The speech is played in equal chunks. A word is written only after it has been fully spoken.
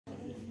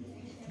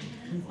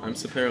I'm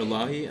Sepehr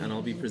Elahi, and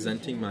I'll be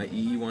presenting my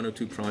EEE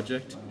 102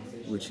 project,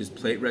 which is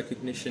plate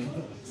recognition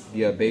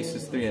via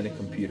Basys 3 and a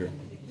computer.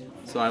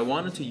 So I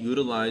wanted to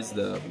utilize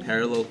the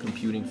parallel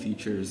computing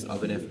features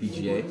of an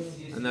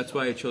FPGA, and that's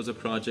why I chose a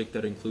project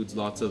that includes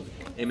lots of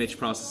image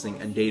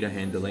processing and data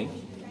handling,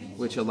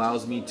 which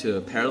allows me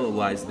to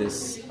parallelize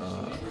this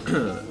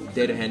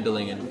data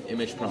handling and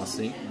image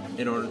processing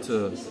in order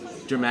to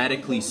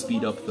dramatically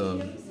speed up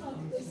the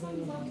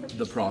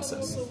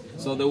process.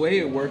 So the way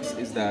it works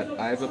is that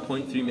I have a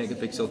 0.3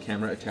 megapixel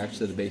camera attached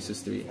to the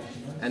Basys 3,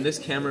 and this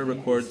camera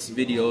records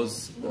video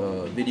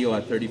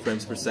at 30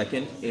 frames per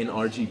second in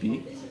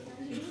RGB,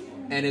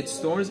 and it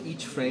stores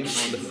each frame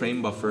on the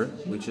frame buffer,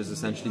 which is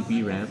essentially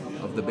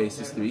VRAM of the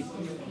Basys 3,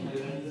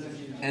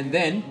 and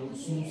then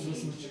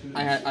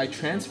I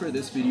transfer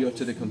this video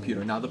to the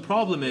computer. Now the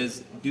problem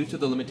is, due to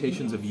the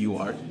limitations of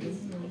UART,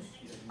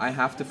 I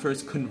have to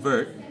first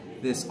convert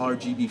this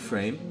RGB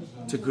frame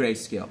to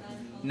grayscale.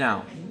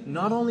 Now,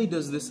 not only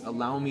does this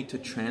allow me to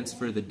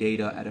transfer the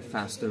data at a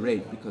faster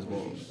rate, because,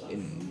 well,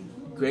 in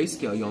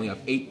grayscale you only have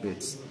 8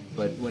 bits,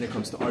 but when it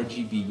comes to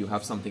RGB you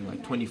have something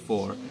like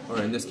 24, or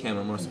in this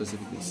camera more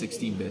specifically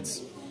 16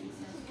 bits.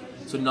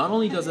 So not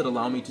only does it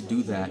allow me to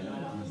do that,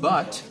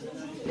 but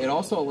it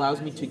also allows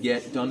me to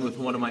get done with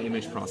one of my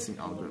image processing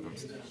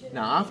algorithms.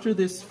 Now, after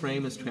this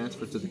frame is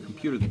transferred to the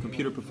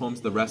computer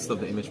performs the rest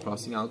of the image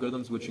processing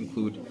algorithms, which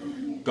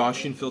include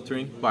Gaussian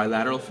filtering,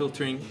 bilateral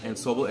filtering, and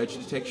Sobel edge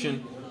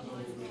detection,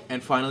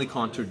 and finally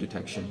contour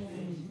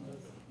detection.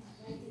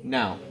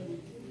 Now,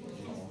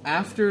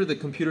 after the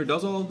computer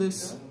does all of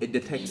this, it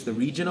detects the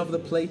region of the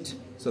plate,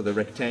 so the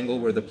rectangle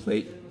where the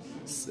plate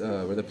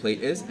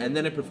is, and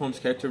then it performs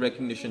character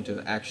recognition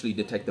to actually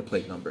detect the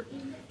plate number.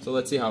 So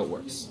let's see how it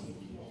works.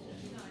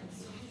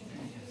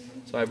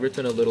 So I've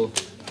written a little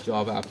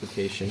Java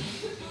application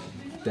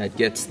that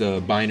gets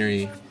the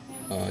binary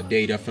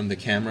data from the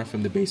camera,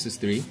 from the Basys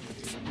 3,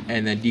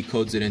 and then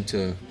decodes it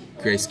into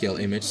grayscale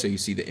image, so you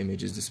see the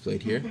image is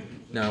displayed here.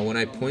 Now when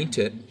I point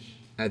it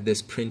at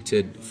this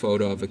printed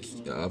photo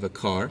of a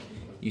car,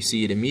 you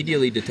see it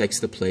immediately detects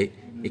the plate,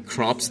 it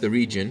crops the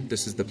region,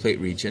 this is the plate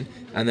region,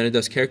 and then it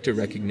does character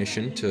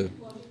recognition to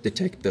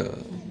detect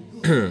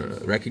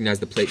recognize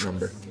the plate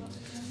number.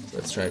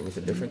 Let's try it with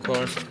a different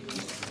car.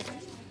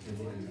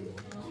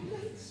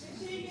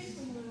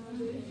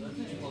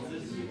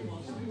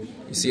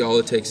 You see, all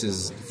it takes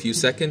is a few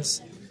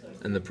seconds,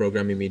 and the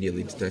program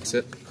immediately detects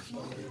it.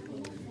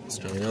 Let's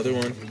try another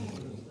one.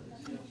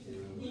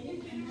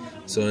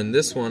 So in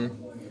this one,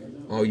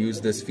 I'll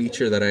use this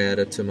feature that I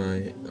added to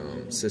my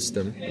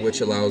system,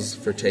 which allows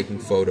for taking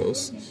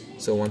photos.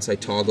 So once I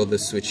toggle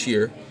this switch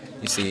here,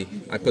 you see,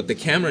 I put the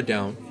camera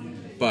down,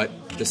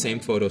 but the same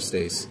photo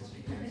stays.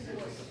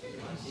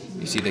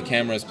 You see, the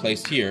camera is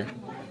placed here,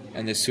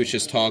 and this switch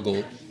is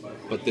toggled,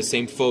 but the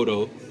same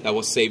photo that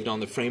was saved on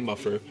the frame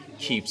buffer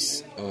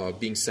keeps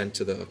being sent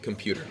to the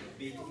computer.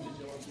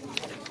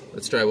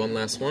 Let's try one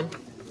last one.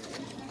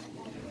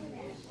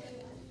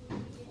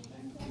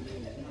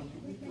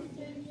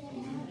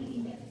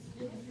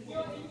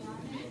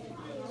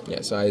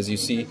 Yeah, so as you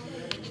see,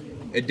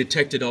 it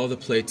detected all the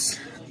plates,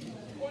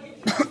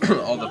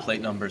 all the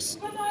plate numbers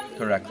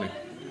correctly.